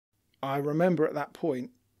I remember at that point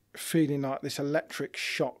feeling like this electric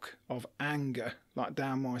shock of anger, like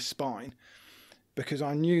down my spine, because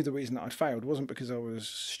I knew the reason that I'd failed wasn't because I was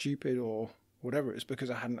stupid or whatever. It was because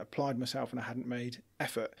I hadn't applied myself and I hadn't made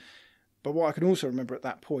effort. But what I can also remember at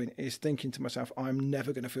that point is thinking to myself, I'm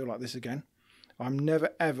never going to feel like this again. I'm never,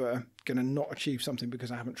 ever going to not achieve something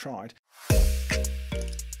because I haven't tried.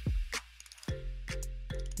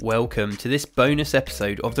 Welcome to this bonus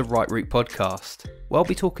episode of the Right Route podcast, where I'll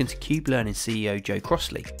be talking to Qube Learning CEO Joe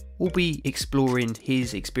Crossley. We'll be exploring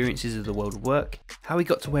his experiences of the world of work, how he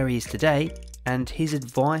got to where he is today, and his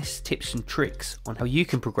advice, tips and tricks on how you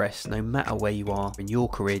can progress no matter where you are in your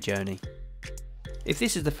career journey. If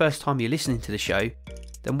this is the first time you're listening to the show,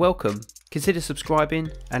 then welcome. Consider subscribing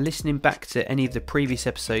and listening back to any of the previous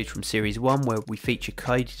episodes from Series 1 where we feature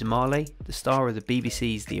Cody Damale, the star of the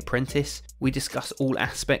BBC's The Apprentice. We discuss all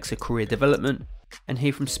aspects of career development and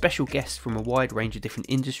hear from special guests from a wide range of different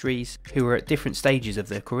industries who are at different stages of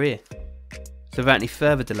their career. So without any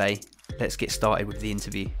further delay, let's get started with the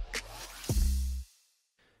interview.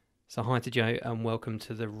 So hi to Joe and welcome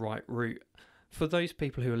to The Right Route. For those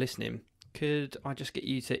people who are listening, could I just get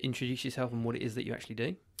you to introduce yourself and what it is that you actually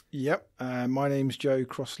do? Yep, my name's Joe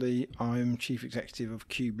Crossley. I'm Chief Executive of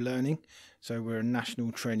Qube Learning. So we're a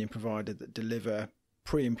national training provider that deliver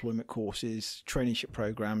pre-employment courses, traineeship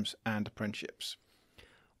programs and apprenticeships.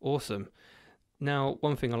 Awesome. Now,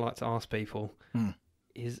 one thing I like to ask people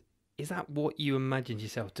is that what you imagined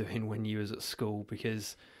yourself doing when you was at school?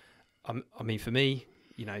 Because, I mean, for me,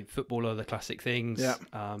 you know, footballer, the classic things,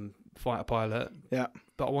 fighter pilot. Yeah.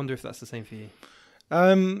 But I wonder if that's the same for you.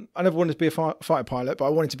 I never wanted to be a fighter pilot, but I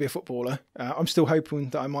wanted to be a footballer. I'm still hoping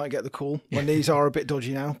that I might get the call. My knees are a bit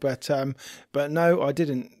dodgy now, but no, I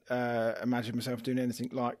didn't imagine myself doing anything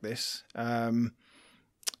like this. I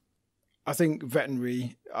think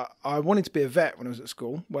veterinary, I wanted to be a vet when I was at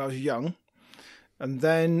school, when I was young. And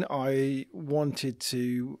then I wanted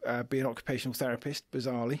to be an occupational therapist,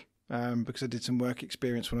 bizarrely, because I did some work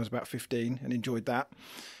experience when I was about 15 and enjoyed that.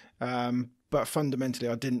 But fundamentally,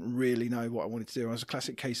 I didn't really know what I wanted to do. I was a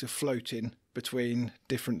classic case of floating between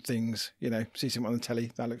different things. You know, see something on the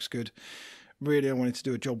telly, that looks good. Really, I wanted to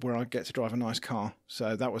do a job where I get to drive a nice car.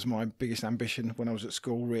 So that was my biggest ambition when I was at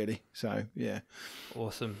school, really. So, yeah.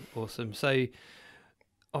 Awesome. So,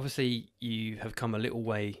 obviously, you have come a little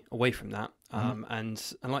way away from that.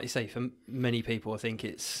 And like you say, for many people, I think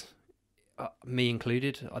it's, me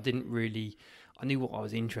included, I knew what I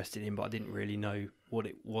was interested in, but I didn't really know what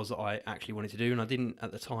it was that I actually wanted to do. And I didn't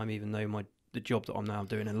at the time even know the job that I'm now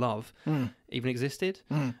doing and love even existed.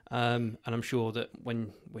 And I'm sure that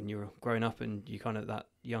when you're growing up and you're kind of that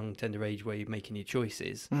young, tender age where you're making your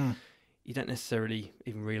choices, you don't necessarily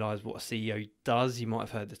even realise what a CEO does. You might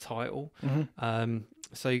have heard the title.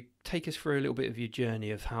 So take us through a little bit of your journey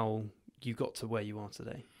of how you got to where you are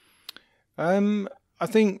today. I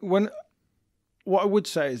think what I would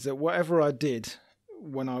say is that whatever I did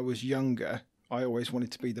when I was younger, I always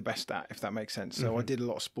wanted to be the best at, if that makes sense. So I did a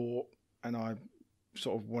lot of sport and I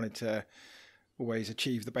sort of wanted to always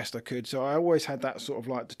achieve the best I could. So I always had that sort of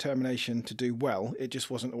like determination to do well. It just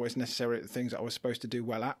wasn't always necessarily the things that I was supposed to do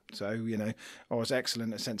well at. So, you know, I was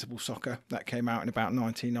excellent at sensible soccer. That came out in about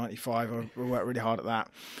 1995. I worked really hard at that.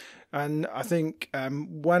 And I think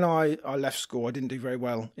when I left school, I didn't do very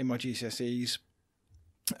well in my GCSEs.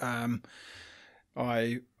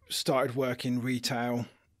 I started working retail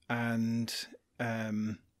and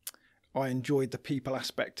I enjoyed the people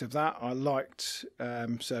aspect of that. I liked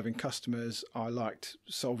serving customers. I liked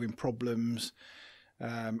solving problems.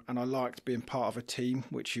 And I liked being part of a team,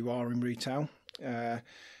 which you are in retail.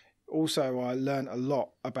 Also, I learned a lot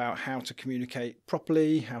about how to communicate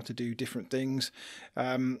properly, how to do different things.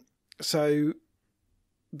 So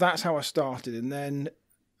that's how I started. And then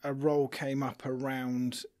a role came up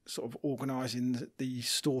around sort of organising the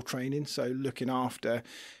store training, so looking after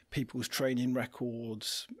people's training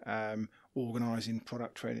records, organising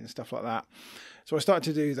product training and stuff like that. So I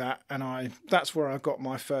started to do that, and that's where I got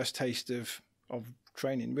my first taste of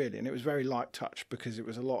training, really. And it was very light touch because it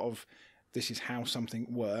was a lot of, this is how something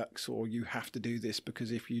works, or you have to do this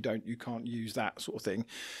because if you don't, you can't use that sort of thing.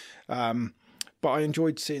 But I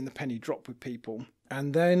enjoyed seeing the penny drop with people.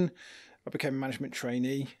 And then I became a management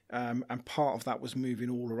trainee, and part of that was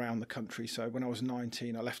moving all around the country. So when I was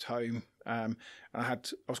 19, I left home, and I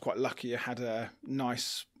was quite lucky. I had a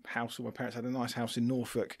nice house, or my parents had a nice house in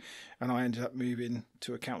Norfolk, and I ended up moving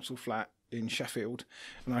to a council flat in Sheffield.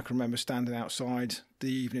 And I can remember standing outside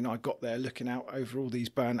the evening I got there, looking out over all these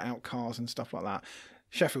burnt out cars and stuff like that.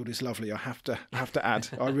 Sheffield is lovely, I have to add.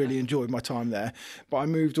 I really enjoyed my time there. But I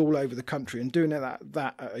moved all over the country, and doing that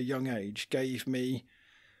at a young age gave me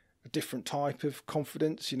a different type of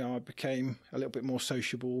confidence. I became a little bit more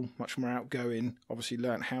sociable, much more outgoing, obviously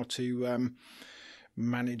learned how to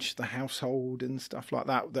manage the household and stuff like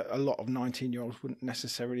that a lot of 19-year-olds wouldn't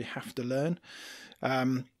necessarily have to learn.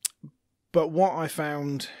 But what I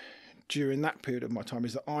found during that period of my time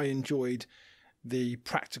is that I enjoyed the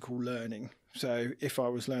practical learning. So if I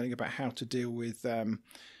was learning about how to deal with a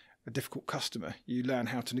difficult customer, you learn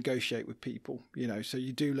how to negotiate with people, so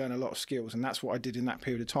you do learn a lot of skills, and that's what I did in that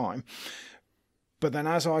period of time. But then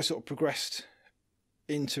as I sort of progressed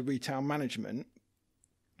into retail management,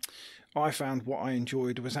 I found what I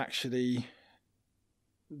enjoyed was actually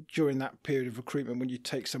during that period of recruitment, when you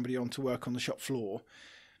take somebody on to work on the shop floor,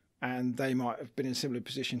 and they might have been in a similar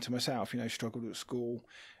position to myself, struggled at school,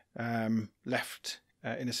 left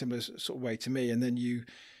in a similar sort of way to me, and then you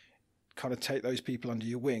kind of take those people under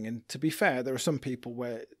your wing. And to be fair, there are some people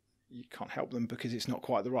where you can't help them because it's not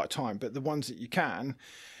quite the right time, but the ones that you can,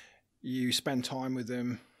 you spend time with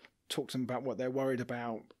them, talk to them about what they're worried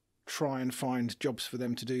about, try and find jobs for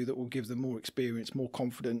them to do that will give them more experience, more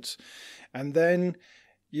confidence, and then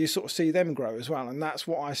you sort of see them grow as well. And that's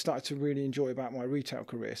what I started to really enjoy about my retail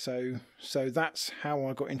career. So that's how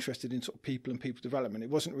I got interested in sort of people and people development. It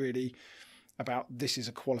wasn't really about this is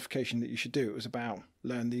a qualification that you should do. It was about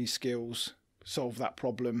learn these skills, solve that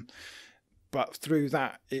problem. But through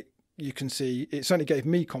that, you can see it certainly gave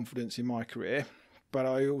me confidence in my career, but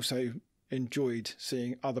I also enjoyed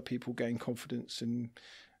seeing other people gain confidence and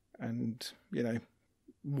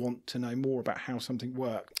want to know more about how something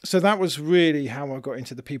worked. So that was really how I got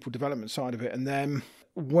into the people development side of it. And then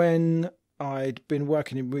when I'd been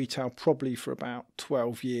working in retail probably for about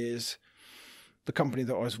 12 years, the company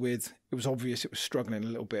that I was with, it was obvious it was struggling a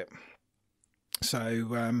little bit.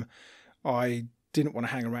 So I didn't want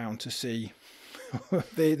to hang around to see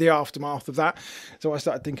the aftermath of that. So I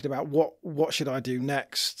started thinking about what should I do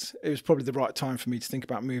next. It was probably the right time for me to think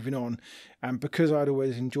about moving on. And because I'd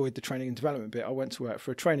always enjoyed the training and development bit, I went to work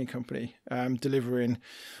for a training company, delivering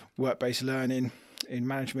work-based learning in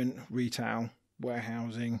management, retail,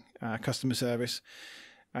 warehousing, customer service.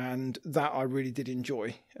 And that I really did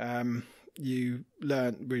enjoy. You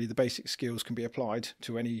learn really the basic skills can be applied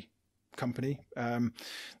to any company. There's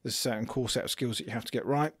a certain core set of skills that you have to get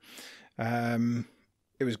right.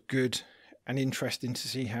 It was good and interesting to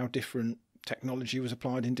see how different technology was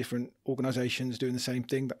applied in different organisations doing the same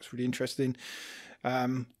thing. That's really interesting.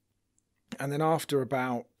 And then after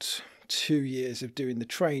about 2 years of doing the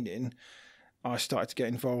training, I started to get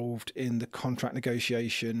involved in the contract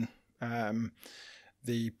negotiation,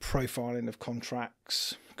 the profiling of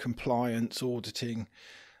contracts, compliance, auditing,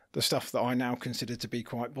 the stuff that I now consider to be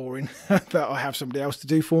quite boring that I have somebody else to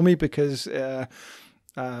do for me because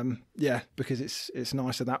it's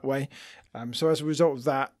nicer that way. So as a result of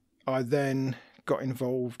that, I then got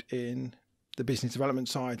involved in the business development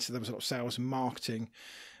side. So there was a lot of sales and marketing,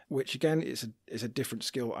 which again is a different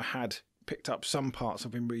skill I had picked up some parts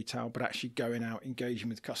of in retail, but actually going out, engaging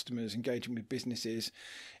with customers, engaging with businesses,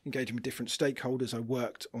 engaging with different stakeholders. I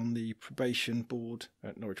worked on the probation board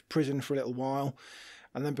at Norwich Prison for a little while.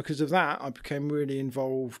 And then because of that, I became really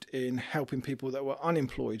involved in helping people that were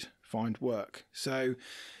unemployed find work. So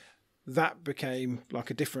that became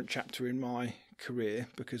like a different chapter in my career,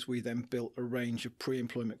 because we then built a range of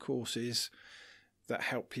pre-employment courses that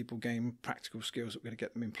help people gain practical skills that were going to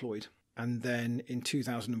get them employed. And then in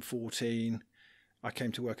 2014, I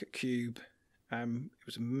came to work at Qube. It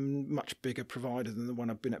was a much bigger provider than the one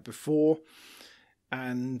I've been at before.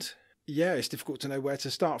 And yeah, it's difficult to know where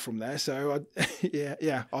to start from there. So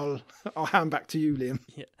I'll hand back to you, Liam.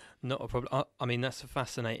 Yeah, not a problem. I mean, that's a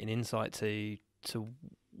fascinating insight to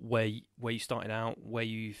where you started out, where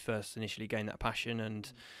you first initially gained that passion,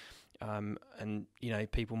 and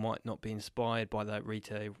people might not be inspired by that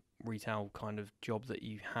retail kind of job that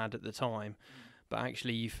you had at the time, but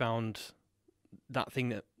actually you found that thing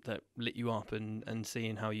that lit you up, and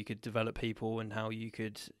seeing how you could develop people and how you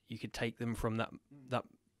could take them from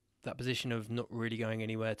that position of not really going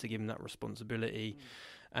anywhere to give them that responsibility.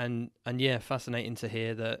 And yeah, fascinating to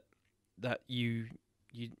hear that you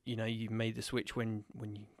made the switch when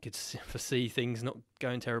you could foresee things not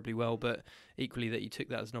going terribly well, but equally that you took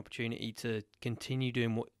that as an opportunity to continue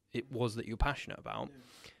doing what it was that you're passionate about.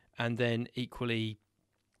 And then equally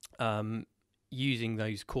using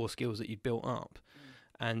those core skills that you'd built up.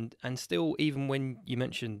 And still, even when you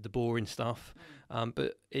mentioned the boring stuff,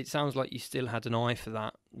 but it sounds like you still had an eye for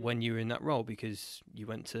that when you were in that role, because you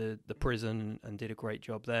went to the prison and did a great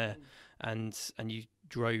job there, and you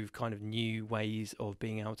drove kind of new ways of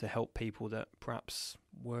being able to help people that perhaps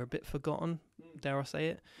were a bit forgotten, dare I say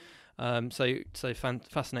it.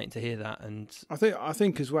 Fascinating to hear that. And I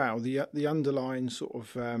think as well the underlying sort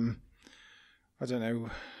of I don't know.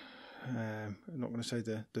 I'm not going to say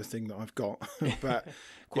the thing that I've got, but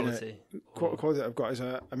quality. Quality that I've got is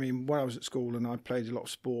when I was at school and I played a lot of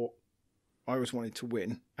sport, I always wanted to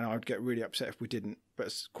win, and I'd get really upset if we didn't. But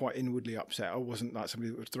it's quite inwardly upset. I wasn't like somebody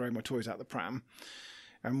that would throw my toys out the pram.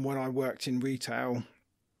 And when I worked in retail,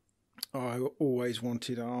 I always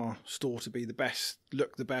wanted our store to be the best,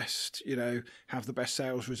 look the best, have the best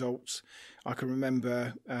sales results. I can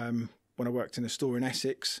remember when I worked in a store in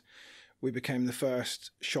Essex, we became the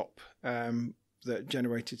first shop that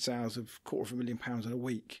generated sales of £250,000 in a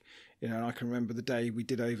week. And I can remember the day we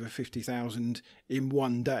did over 50,000 in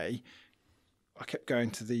one day. I kept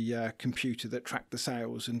going to the computer that tracked the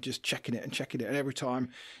sales and just checking it. And every time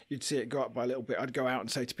you'd see it go up by a little bit, I'd go out and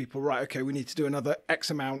say to people, right, okay, we need to do another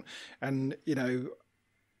X amount. And,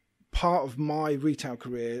 part of my retail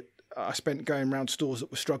career, I spent going around stores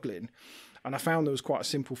that were struggling. And I found there was quite a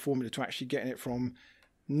simple formula to actually getting it from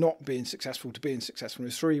not being successful to being successful.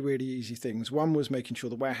 There's three really easy things. One was making sure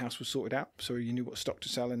the warehouse was sorted out, so you knew what stock to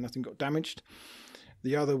sell and nothing got damaged.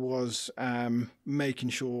 The other was making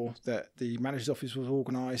sure that the manager's office was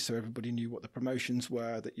organised, so everybody knew what the promotions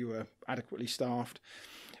were, that you were adequately staffed.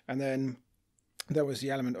 And then there was the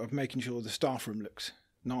element of making sure the staff room looked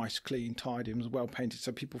nice, clean, tidy, and was well painted,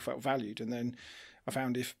 so people felt valued. And then I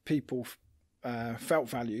found if people felt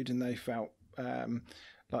valued and they felt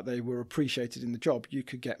like they were appreciated in the job, you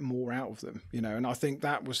could get more out of them, and I think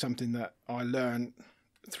that was something that I learned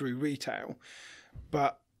through retail.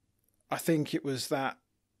 But I think it was that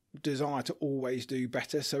desire to always do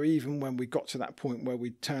better. So even when we got to that point where we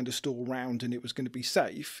turned a store round and it was going to be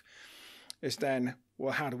safe, it's then,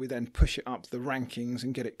 well, how do we then push it up the rankings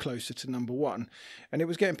and get it closer to number one? And it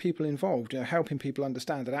was getting people involved, helping people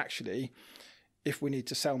understand that actually, if we need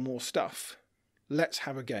to sell more stuff, let's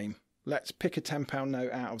have a game. Let's pick a £10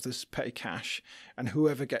 note out of this petty cash, and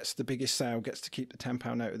whoever gets the biggest sale gets to keep the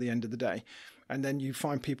 £10 note at the end of the day. And then you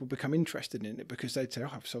find people become interested in it because they'd say, oh,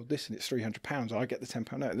 I've sold this and it's £300. I get the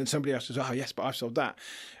 £10 note. And then somebody else says, oh, yes, but I've sold that.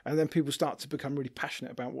 And then people start to become really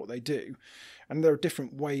passionate about what they do. And there are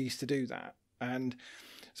different ways to do that. And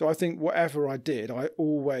so I think whatever I did, I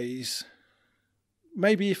always,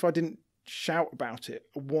 maybe if I didn't shout about it,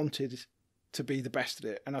 I wanted to be the best at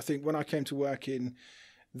it. And I think when I came to work in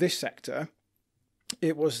this sector,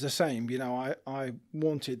 it was the same. I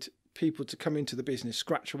wanted people to come into the business,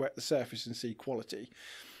 scratch away at the surface and see quality.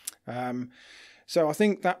 So I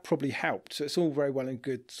think that probably helped. So it's all very well and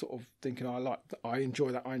good sort of thinking, I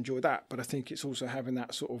enjoy that. But I think it's also having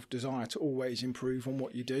that sort of desire to always improve on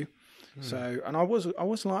what you do. So, and I was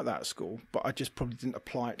like that at school, but I just probably didn't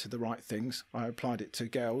apply it to the right things. I applied it to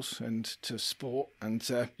girls and to sport and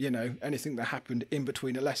to, anything that happened in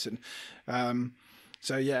between a lesson.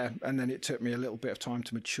 So yeah, and then it took me a little bit of time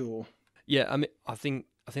to mature. Yeah, I mean, I think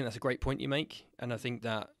that's a great point you make, and I think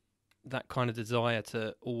that kind of desire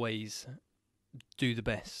to always do the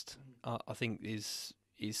best, I think is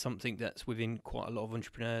something that's within quite a lot of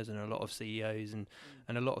entrepreneurs and a lot of CEOs and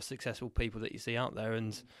a lot of successful people that you see out there,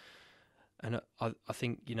 and I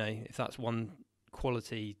think if that's one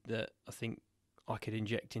quality that I think I could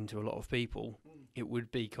inject into a lot of people, it would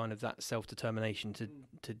be kind of that self-determination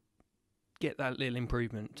to get that little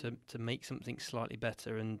improvement, to make something slightly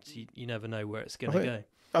better, and you never know where it's going to go.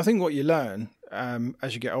 I think what you learn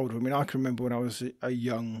as you get older, I mean, I can remember when I was a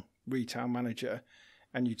young retail manager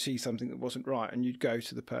and you'd see something that wasn't right and you'd go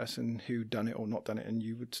to the person who'd done it or not done it and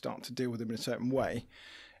you would start to deal with them in a certain way.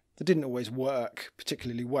 That didn't always work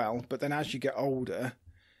particularly well, but then as you get older,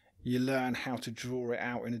 you learn how to draw it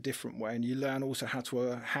out in a different way, and you learn also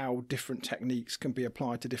how different techniques can be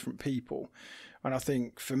applied to different people. And I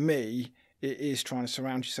think for me, it is trying to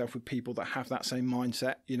surround yourself with people that have that same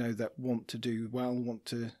mindset, that want to do well, want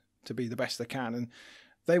to be the best they can. And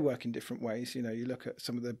they work in different ways. You look at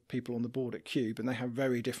some of the people on the board at Qube and they have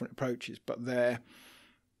very different approaches, but their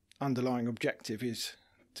underlying objective is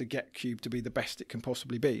to get Qube to be the best it can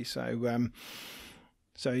possibly be. So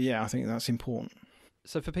yeah, I think that's important.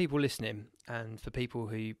 So for people listening and for people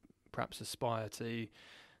who perhaps aspire to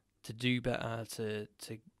do better, to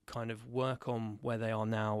kind of work on where they are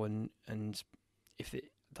now, and if it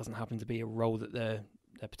doesn't happen to be a role that they're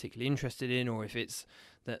particularly interested in, or if it's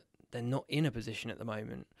that they're not in a position at the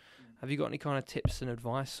moment, have you got any kind of tips and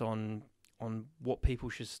advice on what people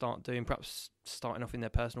should start doing, perhaps starting off in their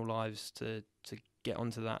personal lives to get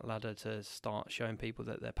onto that ladder, to start showing people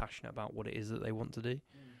that they're passionate about what it is that they want to do?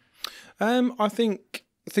 I think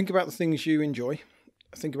about the things you enjoy,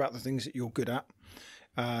 think about the things that you're good at,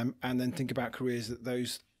 and then think about careers that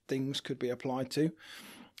those things could be applied to.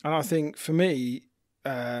 And I think for me,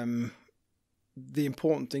 the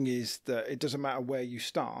important thing is that it doesn't matter where you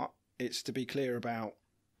start. It's to be clear about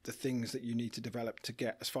the things that you need to develop to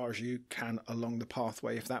get as far as you can along the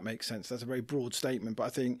pathway, if that makes sense. That's a very broad statement, but I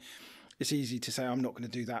think it's easy to say I'm not going to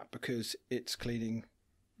do that because it's cleaning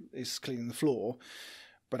the floor.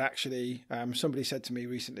 But actually, somebody said to me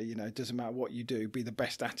recently, it doesn't matter what you do, be the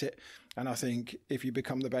best at it. And I think if you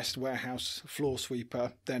become the best warehouse floor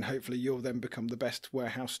sweeper, then hopefully you'll then become the best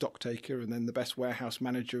warehouse stock taker and then the best warehouse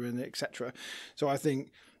manager and etc. So I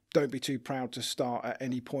think don't be too proud to start at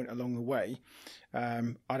any point along the way.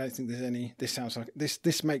 I don't think there's any,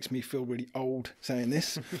 this makes me feel really old saying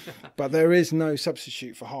this, but there is no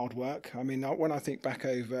substitute for hard work. I mean, when I think back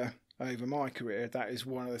over my career, that is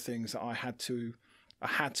one of the things that I had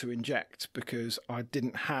to inject because I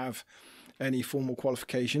didn't have any formal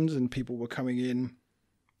qualifications and people were coming in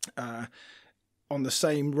on the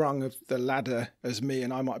same rung of the ladder as me,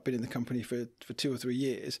 and I might have been in the company for 2 or 3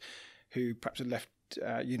 years, who perhaps had left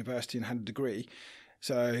university and had a degree.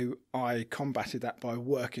 So I combated that by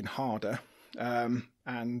working harder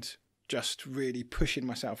and just really pushing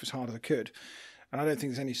myself as hard as I could. And I don't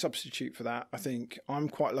think there's any substitute for that. I think I'm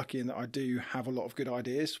quite lucky in that I do have a lot of good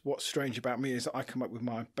ideas. What's strange about me is that I come up with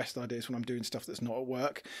my best ideas when I'm doing stuff that's not at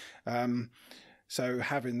work. So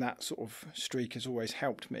having that sort of streak has always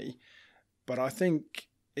helped me. But I think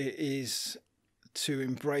it is to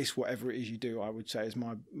embrace whatever it is you do, I would say, is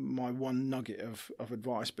my one nugget of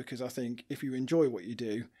advice, because I think if you enjoy what you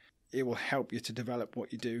do, it will help you to develop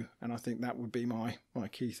what you do. And I think that would be my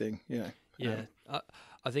key thing. Yeah.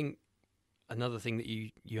 I think another thing that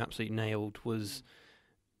you absolutely nailed was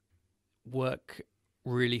work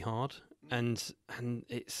really hard, and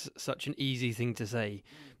it's such an easy thing to say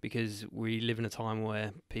because we live in a time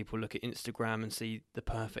where people look at Instagram and see the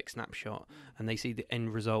perfect snapshot and they see the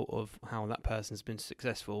end result of how that person's been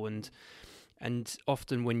successful, and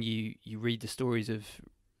often when you read the stories of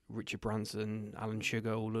Richard Branson, Alan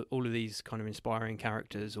Sugar, all of these kind of inspiring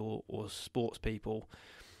characters or sports people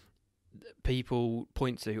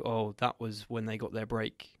point to, oh, that was when they got their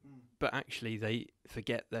break, but actually they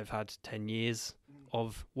forget they've had 10 years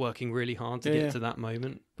of working really hard to get to that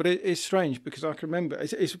moment. But it's strange because I can remember,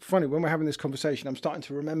 it's funny, when we're having this conversation, I'm starting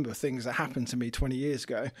to remember things that happened to me 20 years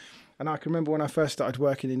ago. And I can remember when I first started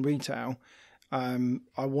working in retail,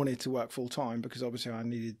 I wanted to work full time because obviously I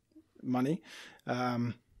needed money.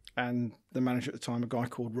 And the manager at the time, a guy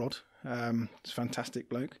called Rod, it's a fantastic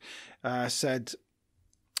bloke, said,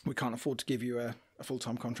 we can't afford to give you a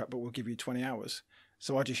full-time contract, but we'll give you 20 hours.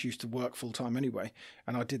 So I just used to work full-time anyway,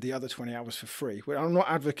 and I did the other 20 hours for free. Well, I'm not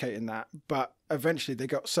advocating that, but eventually they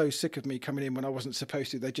got so sick of me coming in when I wasn't supposed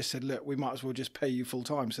to, they just said, look, we might as well just pay you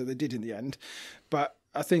full-time. So they did in the end. But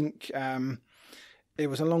I think it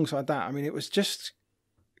was alongside that. I mean, it was just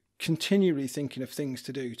continually thinking of things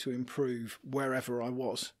to do to improve wherever I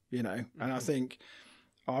was, and I think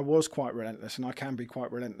I was quite relentless, and I can be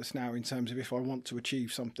quite relentless now in terms of if I want to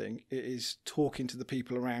achieve something, it is talking to the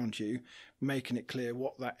people around you, making it clear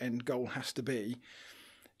what that end goal has to be,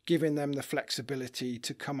 giving them the flexibility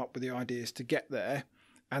to come up with the ideas to get there,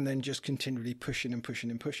 and then just continually pushing and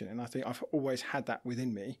pushing and pushing. And I think I've always had that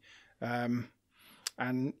within me. And,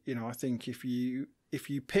 I think if you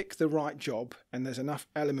pick the right job and there's enough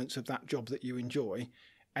elements of that job that you enjoy,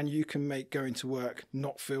 and you can make going to work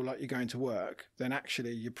not feel like you're going to work, then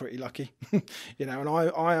actually you're pretty lucky. And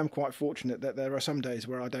I am quite fortunate that there are some days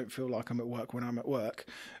where I don't feel like I'm at work when I'm at work.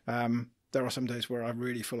 There are some days where I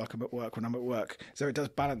really feel like I'm at work when I'm at work. So it does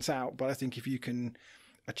balance out. But I think if you can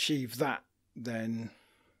achieve that, then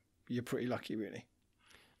you're pretty lucky, really.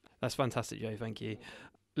 That's fantastic, Joe. Thank you.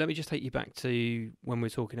 Let me just take you back to when we were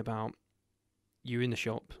talking about you in the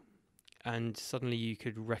shop and suddenly you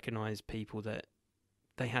could recognise people that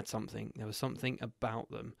they had something. There was something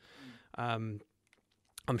about them.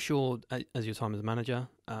 I'm sure as your time as a manager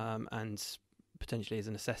and potentially as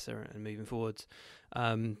an assessor and moving forwards,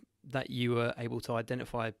 that you were able to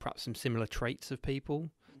identify perhaps some similar traits of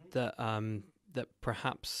people that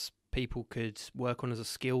perhaps people could work on as a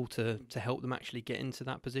skill to help them actually get into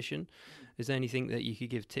that position. Is there anything that you could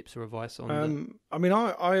give tips or advice on? I mean,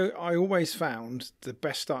 I always found the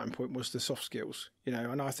best starting point was the soft skills,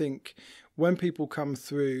 and I think when people come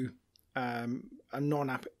through a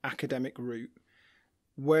non-academic route,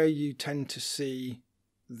 where you tend to see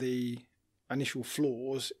the initial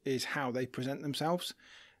flaws is how they present themselves.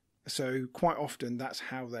 So quite often that's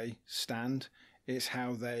how they stand. It's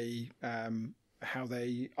how they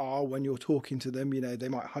are when you're talking to them. They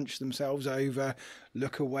might hunch themselves over,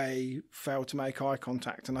 look away, fail to make eye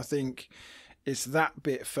contact. And I think it's that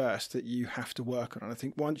bit first that you have to work on. And I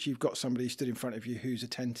think once you've got somebody stood in front of you who's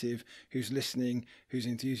attentive, who's listening, who's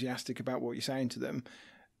enthusiastic about what you're saying to them,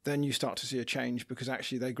 then you start to see a change, because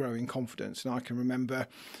actually they grow in confidence. And I can remember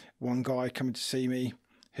one guy coming to see me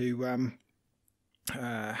who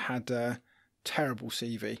had a terrible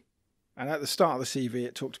CV. And at the start of the CV,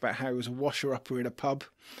 it talked about how he was a washer-upper in a pub.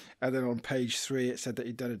 And then on page 3, it said that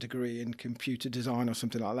he'd done a degree in computer design or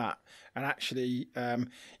something like that. And actually,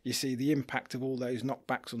 you see the impact of all those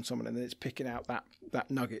knockbacks on someone, and then it's picking out that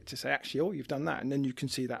nugget to say, actually, oh, you've done that. And then you can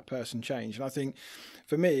see that person change. And I think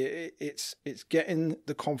for me, it's getting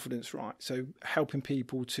the confidence right. So helping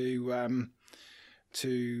people to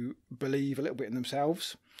believe a little bit in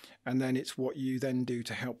themselves. And then it's what you then do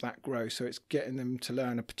to help that grow. So it's getting them to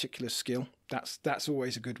learn a particular skill. That's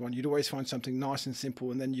always a good one. You'd always find something nice and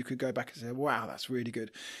simple, and then you could go back and say, wow, that's really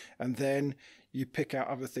good. And then you pick out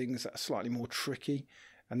other things that are slightly more tricky.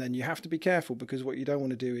 And then you have to be careful, because what you don't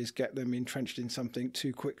want to do is get them entrenched in something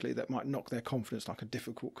too quickly that might knock their confidence, like a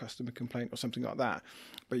difficult customer complaint or something like that.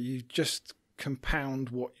 But you just compound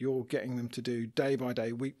what you're getting them to do day by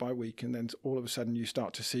day, week by week, and then all of a sudden you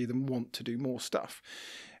start to see them want to do more stuff.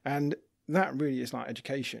 And that really is like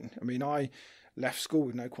education. I mean, I left school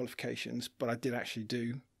with no qualifications, but I did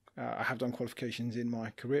actually I have done qualifications in my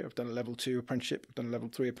career. I've done a level 2 apprenticeship, I've done a level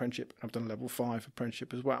 3 apprenticeship, I've done a level 5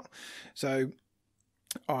 apprenticeship as well. So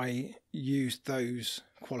I used those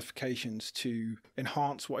qualifications to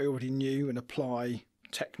enhance what I already knew and apply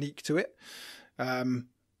technique to it.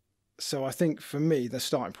 So I think for me, the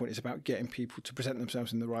starting point is about getting people to present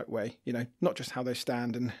themselves in the right way, not just how they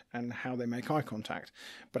stand and how they make eye contact,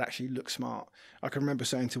 but actually look smart. I can remember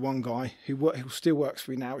saying to one guy who still works for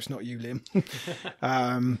me now, it's not you, Lim,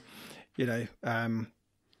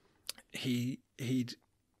 he'd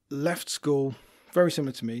left school, very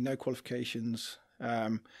similar to me, no qualifications,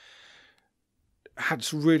 had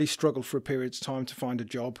really struggled for a period of time to find a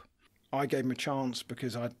job. I gave him a chance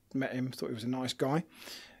because I'd met him, thought he was a nice guy.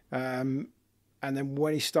 And then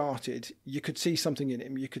when he started, you could see something in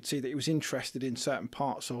him. You could see that he was interested in certain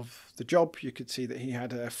parts of the job. You could see that he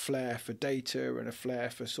had a flair for data and a flair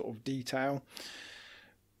for sort of detail.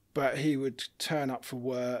 But he would turn up for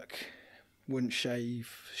work, wouldn't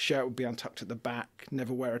shave, shirt would be untucked at the back,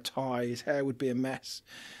 never wear a tie, his hair would be a mess.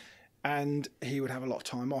 And he would have a lot of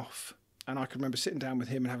time off. And I can remember sitting down with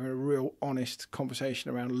him and having a real honest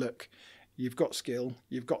conversation around, look, you've got skill,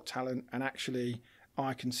 you've got talent, and actually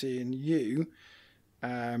I can see in you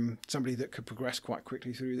somebody that could progress quite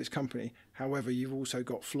quickly through this company. However, you've also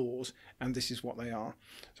got flaws, and this is what they are.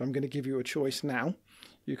 So I'm going to give you a choice now.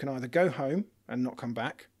 You can either go home and not come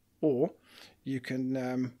back, or you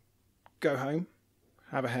can go home,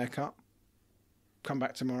 have a haircut, come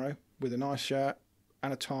back tomorrow with a nice shirt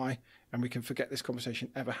and a tie, and we can forget this conversation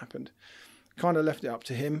ever happened. Kind of left it up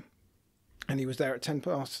to him. And he was there at 10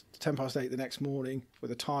 past 8 the next morning with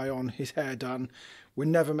a tie on, his hair done. We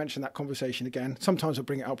never mentioned that conversation again. Sometimes I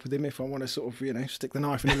bring it up with him if I want to sort of, stick the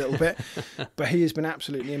knife in a little bit. But he has been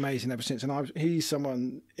absolutely amazing ever since. And he's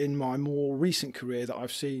someone in my more recent career that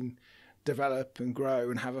I've seen develop and grow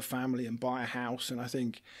and have a family and buy a house. And I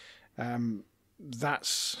think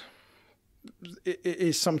it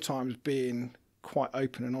is sometimes being quite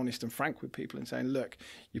open and honest and frank with people and saying, look,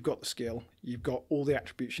 you've got the skill, you've got all the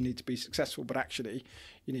attributes you need to be successful, but actually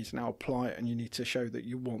you need to now apply it and you need to show that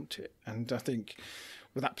you want it. And I think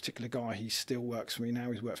with that particular guy, he still works for me now.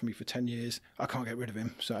 He's worked for me for 10 years. I can't get rid of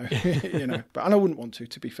him. So, but and I wouldn't want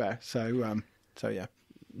to be fair. So yeah.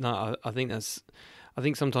 No, I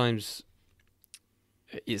think sometimes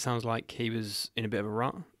it sounds like he was in a bit of a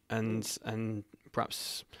rut and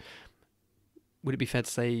perhaps, would it be fair to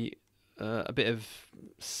say, a bit of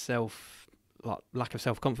lack of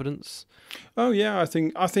self-confidence? Oh yeah, I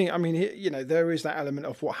think I mean, there is that element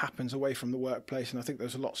of what happens away from the workplace, and I think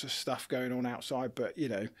there's lots of stuff going on outside, but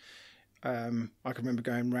I can remember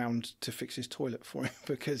going round to fix his toilet for him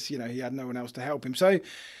because he had no one else to help him. So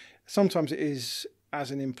sometimes it is,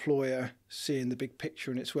 as an employer, seeing the big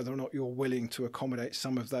picture, and it's whether or not you're willing to accommodate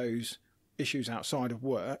some of those issues outside of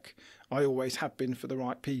work. I always have been for the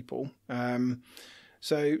right people.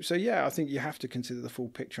 So yeah, I think you have to consider the full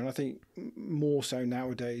picture. And I think more so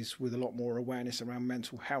nowadays, with a lot more awareness around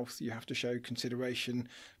mental health, you have to show consideration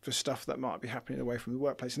for stuff that might be happening away from the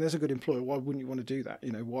workplace. And as a good employer, why wouldn't you want to do that?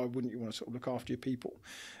 Why wouldn't you want to sort of look after your people?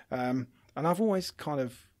 And I've always kind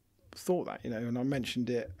of thought that, and I mentioned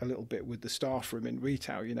it a little bit with the staff room in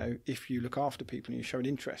retail. If you look after people and you show an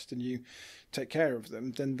interest and you take care of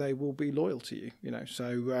them, then they will be loyal to you,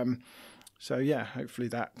 So yeah, hopefully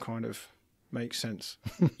that kind of makes sense.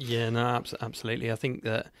 Yeah, no, absolutely. I think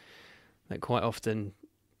that quite often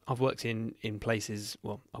I've worked in places.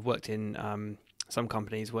 Well, I've worked in some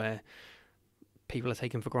companies where people are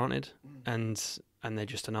taken for granted, and they're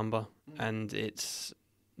just a number, and it's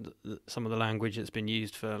some of the language that's been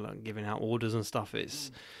used for like giving out orders and stuff.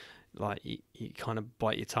 It's like you kind of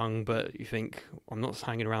bite your tongue, but you think, I'm not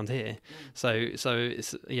hanging around here. So it's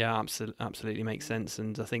absolutely makes sense,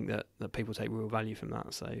 and I think that people take real value from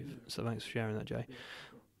that. So thanks for sharing that, Joe.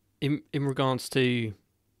 In regards to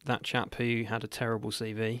that chap who had a terrible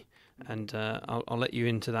CV, and I'll let you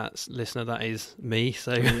into that, listener. That is me.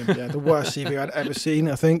 So yeah, the worst CV I'd ever seen,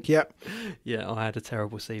 I think. Yep. Yeah, I had a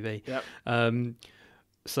terrible CV. Yep.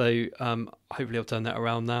 So hopefully I've turned that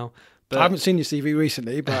around now. But I haven't seen your CV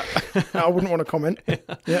recently, but I wouldn't want to comment.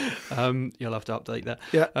 Yeah. You'll have to update that.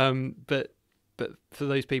 Yeah. But for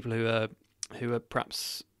those people who are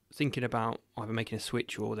perhaps thinking about either making a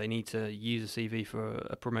switch or they need to use a CV for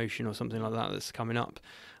a promotion or something like that that's coming up,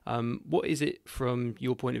 what is it from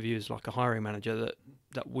your point of view as like a hiring manager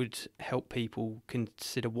that would help people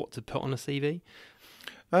consider what to put on a CV?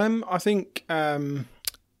 I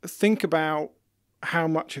think about how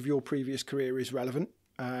much of your previous career is relevant.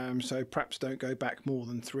 So perhaps don't go back more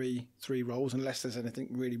than three roles unless there's anything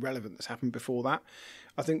really relevant that's happened before that.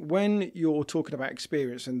 I think when you're talking about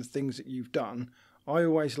experience and the things that you've done, I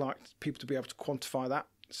always like people to be able to quantify that.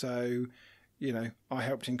 So, I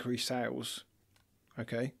helped increase sales.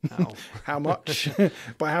 Okay. How much?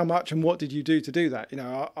 By how much, and what did you do to do that?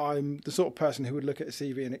 I'm the sort of person who would look at a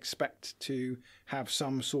CV and expect to have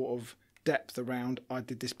some sort of depth around, I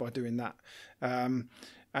did this by doing that. And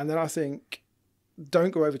then I think,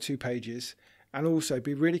 don't go over 2 pages, and also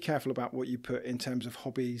be really careful about what you put in terms of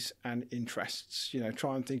hobbies and interests.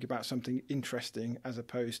 Try and think about something interesting as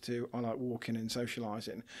opposed to, I like walking and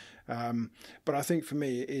socialising. But I think for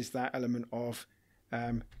me, it is that element of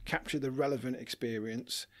capture the relevant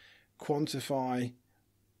experience, quantify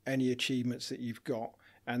any achievements that you've got,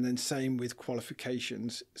 and then same with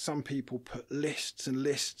qualifications. Some people put lists and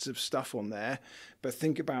lists of stuff on there, but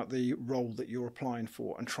think about the role that you're applying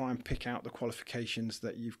for and try and pick out the qualifications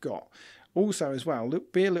that you've got. Also as well,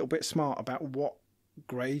 be a little bit smart about what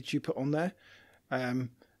grades you put on there. I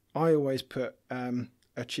always put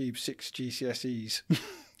achieved 6 GCSEs.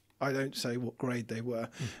 I don't say what grade they were,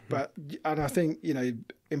 and I think,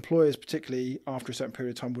 employers, particularly after a certain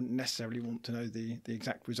period of time, wouldn't necessarily want to know the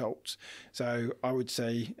exact results. So I would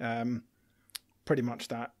say pretty much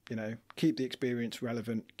that, keep the experience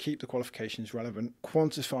relevant, keep the qualifications relevant,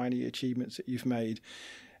 quantify any achievements that you've made,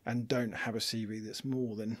 and don't have a CV that's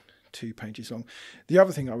more than 2 pages long. The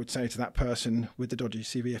other thing I would say to that person with the dodgy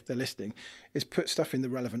CV, if they're listening, is put stuff in the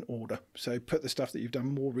relevant order. So put the stuff that you've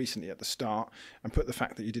done more recently at the start, and put the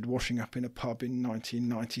fact that you did washing up in a pub in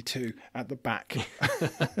 1992 at the back.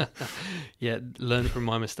 Yeah, learn from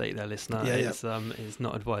my mistake there, listener. Yeah, it's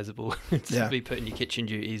not advisable to be putting your kitchen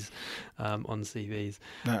duties on CVs.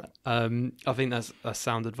 No. I think that's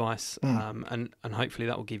sound advice, and hopefully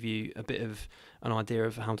that will give you a bit of an idea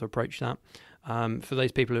of how to approach that. For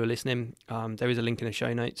those people who are listening, there is a link in the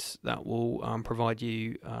show notes that will provide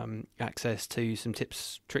you access to some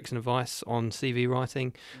tips, tricks and advice on CV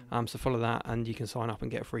writing. So follow that and you can sign up and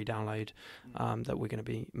get a free download that we're going to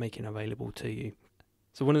be making available to you.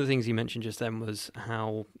 So one of the things you mentioned just then was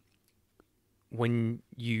how when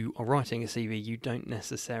you are writing a CV, you don't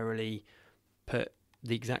necessarily put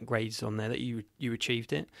the exact grades on there that you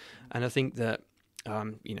achieved it. And I think that,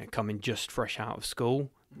 coming just fresh out of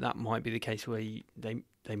school, that might be the case where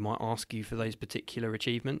they might ask you for those particular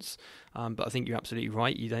achievements. But I think you're absolutely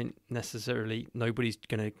right. You don't necessarily, nobody's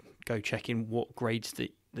going to go checking what grades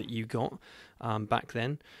that you got back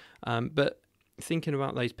then. But thinking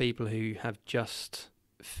about those people who have just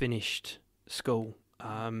finished school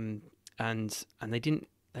and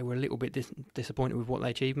they were a little bit disappointed with what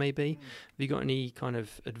they achieved maybe. Have you got any kind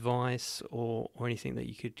of advice or anything that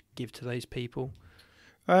you could give to those people?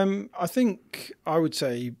 I think I would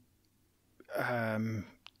say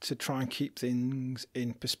to try and keep things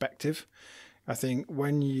in perspective. I think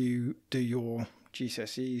when you do your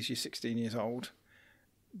GCSEs, you're 16 years old.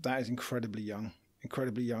 That is incredibly young.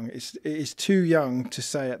 It is too young to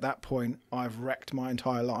say at that point, I've wrecked my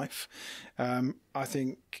entire life. I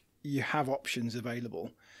think you have options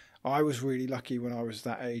available. I was really lucky when I was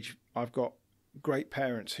that age. I've got great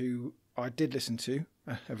parents who I did listen to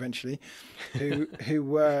eventually,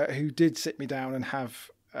 who did sit me down and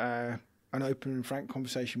have an open and frank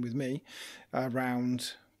conversation with me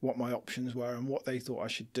around what my options were and what they thought I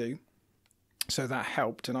should do. So that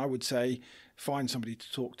helped. And I would say find somebody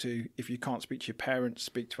to talk to. If you can't speak to your parents,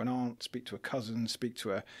 speak to an aunt, speak to a cousin, speak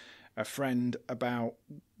to a friend about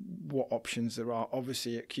what options there are.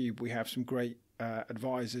 Obviously at Qube we have some great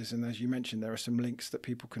advisors, and as you mentioned, there are some links that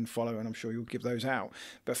people can follow, and I'm sure you'll give those out.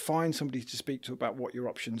 But find somebody to speak to about what your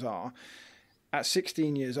options are. At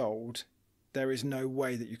 16 years old, there is no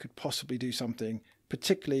way that you could possibly do something,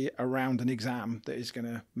 particularly around an exam, that is going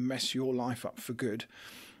to mess your life up for good.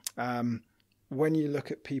 When you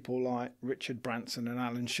look at people like Richard Branson and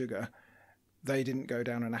Alan Sugar, they didn't go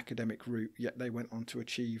down an academic route, yet they went on to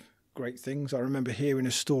achieve great things. I remember hearing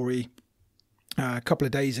a story a couple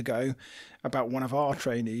of days ago about one of our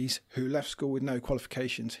trainees who left school with no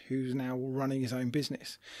qualifications, who's now running his own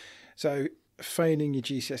business. So failing your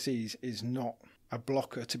GCSEs is not a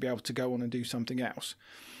blocker to be able to go on and do something else.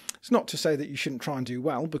 It's not to say that you shouldn't try and do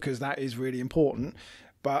well, because that is really important.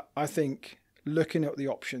 But I think looking at the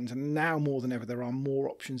options, and now more than ever, there are more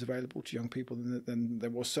options available to young people than there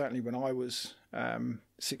was certainly when I was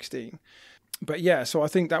 16. But yeah, so I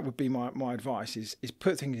think that would be my advice is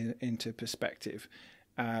put things into perspective,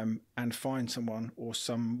 and find someone or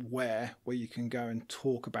somewhere where you can go and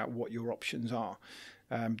talk about what your options are.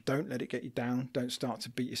 Don't let it get you down. Don't start to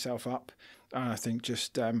beat yourself up. I think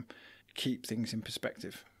just keep things in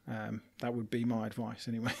perspective. That would be my advice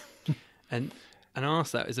anyway. And I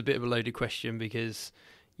ask that as a bit of a loaded question, because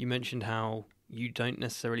you mentioned how you don't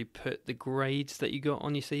necessarily put the grades that you got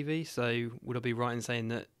on your CV. So would I be right in saying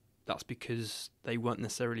that that's because they weren't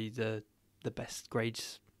necessarily the best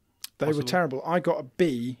grades? They were terrible. I got a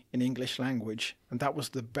B in English language, and that was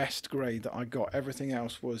the best grade that I got. Everything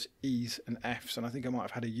else was E's and F's, and I think I might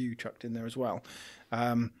have had a U chucked in there as well.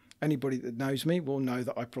 Anybody that knows me will know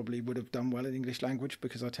that I probably would have done well in English language,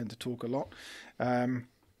 because I tend to talk a lot.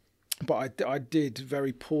 But I did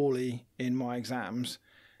very poorly in my exams.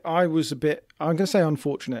 I was a bit, I'm going to say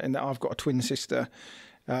unfortunate, in that I've got a twin sister.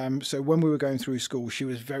 So when we were going through school, she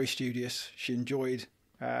was very studious. She enjoyed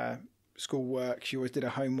schoolwork. She always did her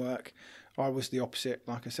homework. I was the opposite.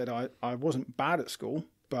 Like I said, I wasn't bad at school,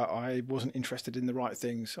 but I wasn't interested in the right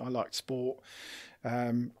things. I liked sport.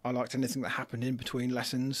 I liked anything that happened in between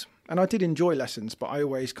lessons. And I did enjoy lessons, but I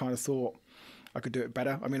always kind of thought I could do it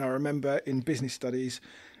better. I mean, I remember in business studies,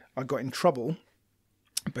 I got in trouble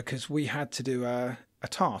because we had to do a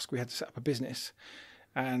task. We had to set up a business,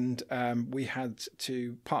 and we had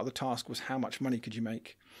to, part of the task was how much money could you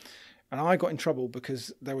make? And I got in trouble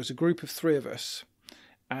because there was a group of 3 of us,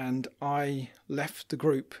 and I left the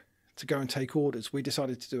group to go and take orders. We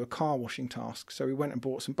decided to do a car washing task. So we went and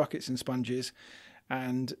bought some buckets and sponges,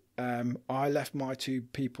 and I left my 2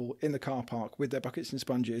 people in the car park with their buckets and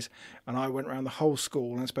sponges, and I went around the whole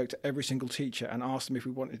school and spoke to every single teacher and asked them if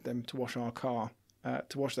we wanted them to wash our car,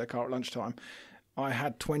 to wash their car at lunchtime. I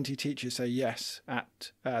had 20 teachers say yes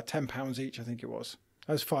at £10 each, I think it was.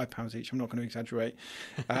 That was £5 each, I'm not going to exaggerate.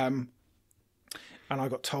 And I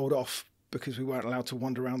got told off because we weren't allowed to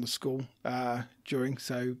wander around the school during,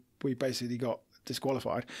 so we basically got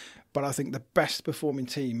disqualified. But I think the best performing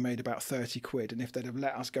team made about 30 quid, and if they'd have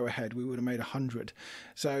let us go ahead, we would have made 100.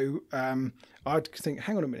 So I'd think,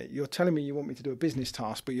 hang on a minute, you're telling me you want me to do a business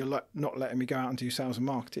task, but you're not letting me go out and do sales and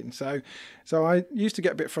marketing. So I used to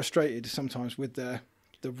get a bit frustrated sometimes with the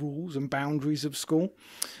rules and boundaries of school.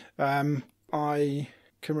 I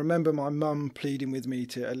can remember my mum pleading with me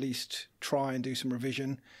to at least try and do some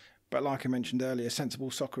revision. But like I mentioned earlier,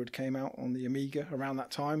 Sensible Soccer had came out on the Amiga around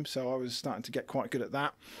that time, so I was starting to get quite good at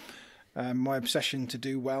that. My obsession to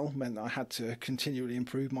do well meant that I had to continually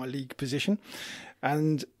improve my league position.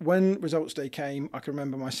 And when results day came, I can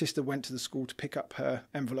remember my sister went to the school to pick up her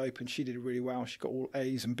envelope, and she did really well. She got all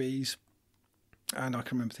A's and B's. And I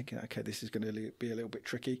can remember thinking, okay, this is going to be a little bit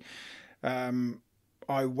tricky.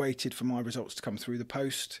 I waited for my results to come through the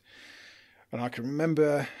post. And I can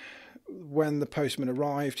remember when the postman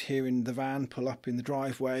arrived, hearing the van pull up in the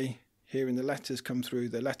driveway, hearing the letters come through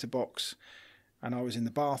the letterbox, and I was in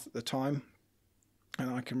the bath at the time,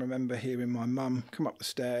 and I can remember hearing my mum come up the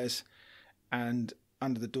stairs, and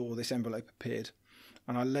under the door this envelope appeared,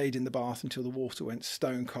 and I laid in the bath until the water went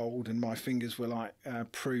stone cold and my fingers were like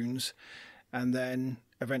prunes, and then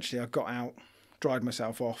eventually I got out, dried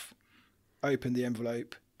myself off, opened the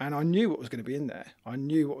envelope, and I knew what was going to be in there.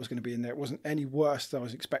 It wasn't any worse than I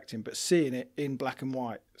was expecting, but seeing it in black and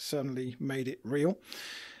white suddenly made it real.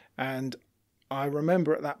 And I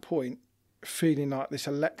remember at that point feeling like this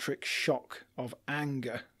electric shock of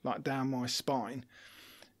anger, like down my spine,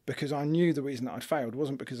 because I knew the reason that I'd failed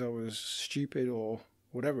wasn't because I was stupid or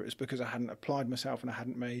whatever. It was because I hadn't applied myself and I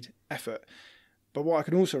hadn't made effort. But what I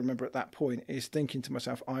can also remember at that point is thinking to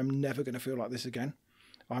myself, I'm never going to feel like this again.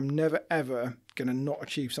 I'm never, ever going to not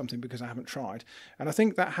achieve something because I haven't tried. And I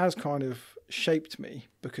think that has kind of shaped me,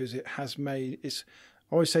 because it has made,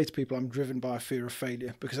 I always say to people I'm driven by a fear of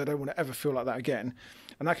failure, because I don't want to ever feel like that again.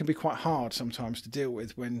 And that can be quite hard sometimes to deal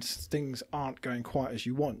with when things aren't going quite as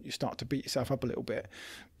you want. You start to beat yourself up a little bit.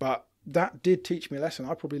 But that did teach me a lesson.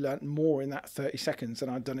 I probably learnt more in that 30 seconds than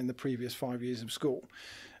I'd done in the previous 5 years of school.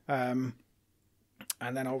 And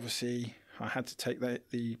then obviously I had to take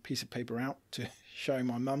the piece of paper out to show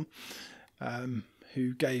my mum,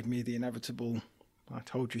 who gave me the inevitable "I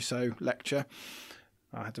told you so" lecture.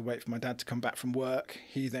 I had to wait for my dad to come back from work.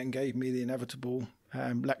 He then gave me the inevitable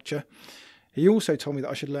lecture. He also told me that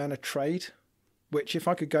I should learn a trade, which if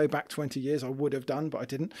I could go back 20 years, I would have done, but I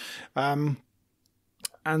didn't.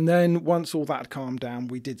 And then once all that had calmed down,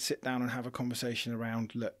 we did sit down and have a conversation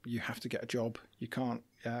around, look, you have to get a job. You can't,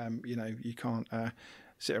 you can't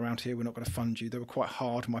sit around here. We're not going to fund you. They were quite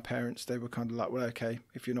hard, my parents. They were kind of like, well, okay,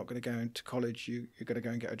 if you're not going to go into college, you're going to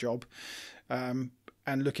go and get a job. And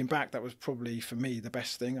looking back, that was probably, for me, the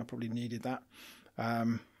best thing. I probably needed that.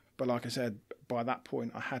 But like I said, by that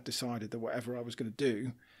point, I had decided that whatever I was going to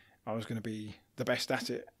do, I was going to be the best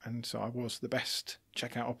at it. And so I was the best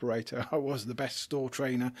checkout operator. I was the best store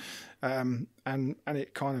trainer. And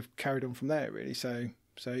it kind of carried on from there, really. So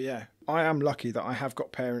yeah, I am lucky that I have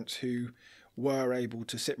got parents who were able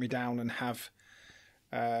to sit me down and have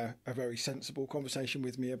a very sensible conversation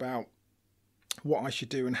with me about what I should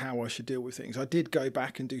do and how I should deal with things. I did go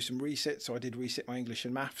back and do some resits. So I did resit my English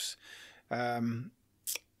and maths.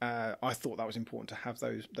 I thought that was important to have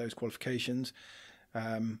those qualifications.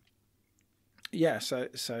 So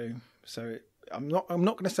I'm not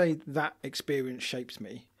going to say that experience shapes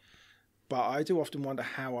me, but I do often wonder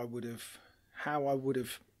how I would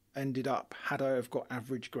have ended up had I have got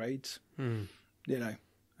average grades. I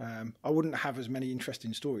wouldn't have as many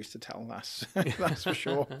interesting stories to tell. That's for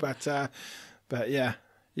sure. But yeah.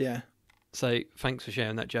 So thanks for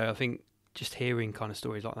sharing that, Joe. I think just hearing kind of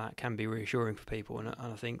stories like that can be reassuring for people, and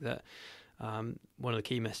I think that one of the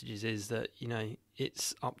key messages is that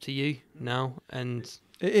it's up to you now, and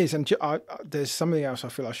it is. And there's something else I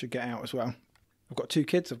feel I should get out as well. I've got 2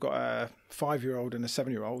 kids. I've got a 5-year-old and a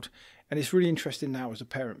 7-year-old, and it's really interesting now as a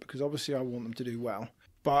parent because obviously I want them to do well,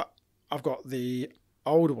 but I've got the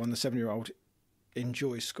older one, the 7-year-old,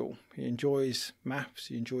 enjoys school. He enjoys maths.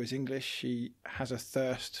 He enjoys English. He has a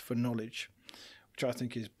thirst for knowledge, which I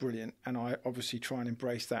think is brilliant, and I obviously try and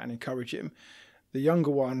embrace that and encourage him. The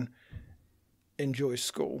younger one enjoys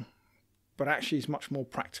school, but actually is much more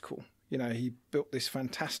practical. He built this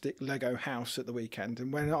fantastic Lego house at the weekend,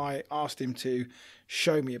 and when I asked him to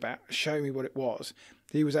show me what it was,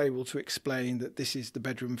 he was able to explain that this is the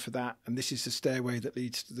bedroom for that, and this is the stairway that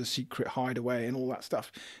leads to the secret hideaway and all that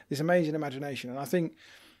stuff. This amazing imagination. And I think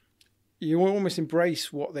you almost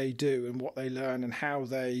embrace what they do and what they learn and how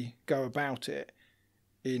they go about it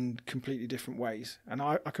in completely different ways. And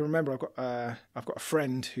I can remember I've got a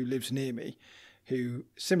friend who lives near me who,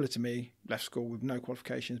 similar to me, left school with no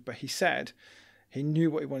qualifications, but he said he knew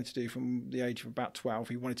what he wanted to do from the age of about 12.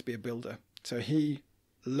 He wanted to be a builder. So he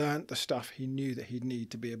learnt the stuff he knew that he'd need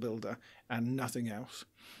to be a builder and nothing else.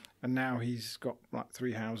 And now he's got like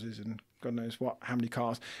 3 houses and God knows how many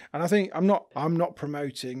cars. And I think I'm not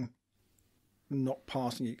promoting not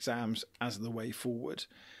passing exams as the way forward.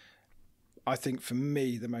 I think for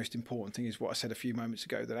me, the most important thing is what I said a few moments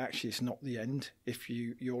ago, that actually it's not the end. If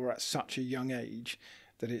you're at such a young age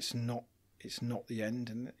that it's not the end.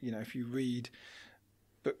 And, if you read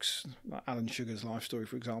books like Alan Sugar's life story,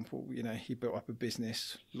 for example, he built up a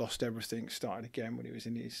business, lost everything, started again when he was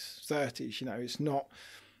in his 30s.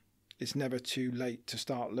 It's never too late to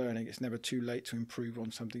start learning. It's never too late to improve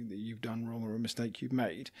on something that you've done wrong or a mistake you've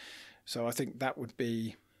made. So I think that would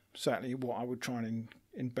be certainly what I would try and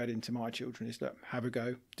embed into my children is, look, have a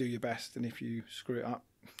go, do your best, and if you screw it up,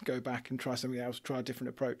 go back and try something else, try a different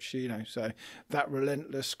approach, so that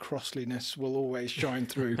relentless Crossliness will always shine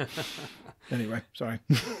through. Anyway, sorry.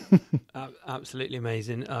 Absolutely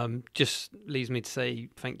amazing. Just leaves me to say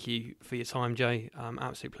thank you for your time, Joe.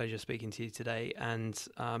 Absolute pleasure speaking to you today. And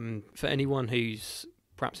for anyone who's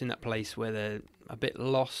perhaps in that place where they're a bit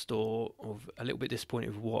lost or a little bit disappointed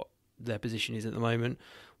with what their position is at the moment,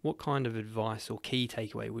 what kind of advice or key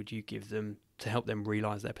takeaway would you give them to help them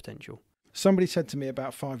realise their potential? Somebody said to me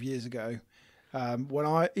about 5 years ago, when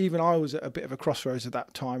I was at a bit of a crossroads at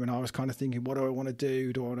that time, and I was kind of thinking, what do I want to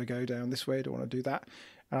do? Do I want to go down this way? Do I want to do that?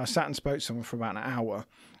 And I sat and spoke to someone for about an hour,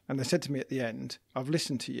 and they said to me at the end, I've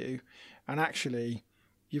listened to you, and actually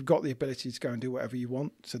you've got the ability to go and do whatever you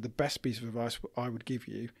want. So the best piece of advice I would give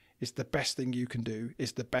you is the best thing you can do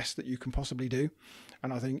is the best that you can possibly do.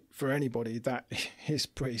 And I think for anybody, that is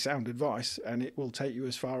pretty sound advice, and it will take you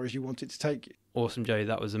as far as you want it to take you. Awesome, Joe.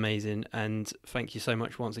 That was amazing. And thank you so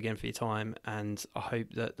much once again for your time. And I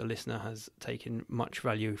hope that the listener has taken much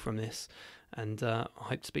value from this. And I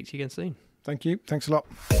hope to speak to you again soon. Thank you. Thanks a lot.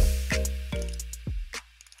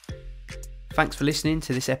 Thanks for listening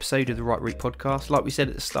to this episode of the Right Route podcast. Like we said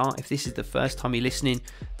at the start, if this is the first time you're listening,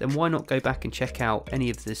 then why not go back and check out any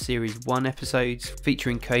of the Series 1 episodes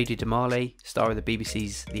featuring Cody Damale, star of the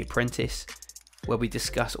BBC's The Apprentice, where we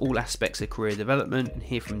discuss all aspects of career development and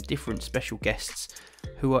hear from different special guests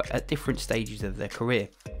who are at different stages of their career.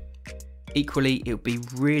 Equally, it would be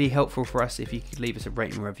really helpful for us if you could leave us a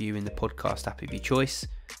rating and review in the podcast app of your choice.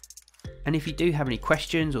 And if you do have any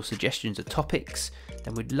questions or suggestions of topics,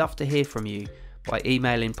 then we'd love to hear from you by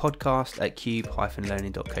emailing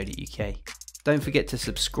podcast@qube-learning.co.uk. Don't forget to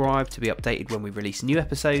subscribe to be updated when we release new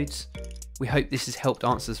episodes. We hope this has helped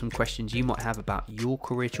answer some questions you might have about your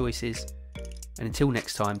career choices. And until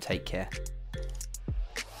next time, take care.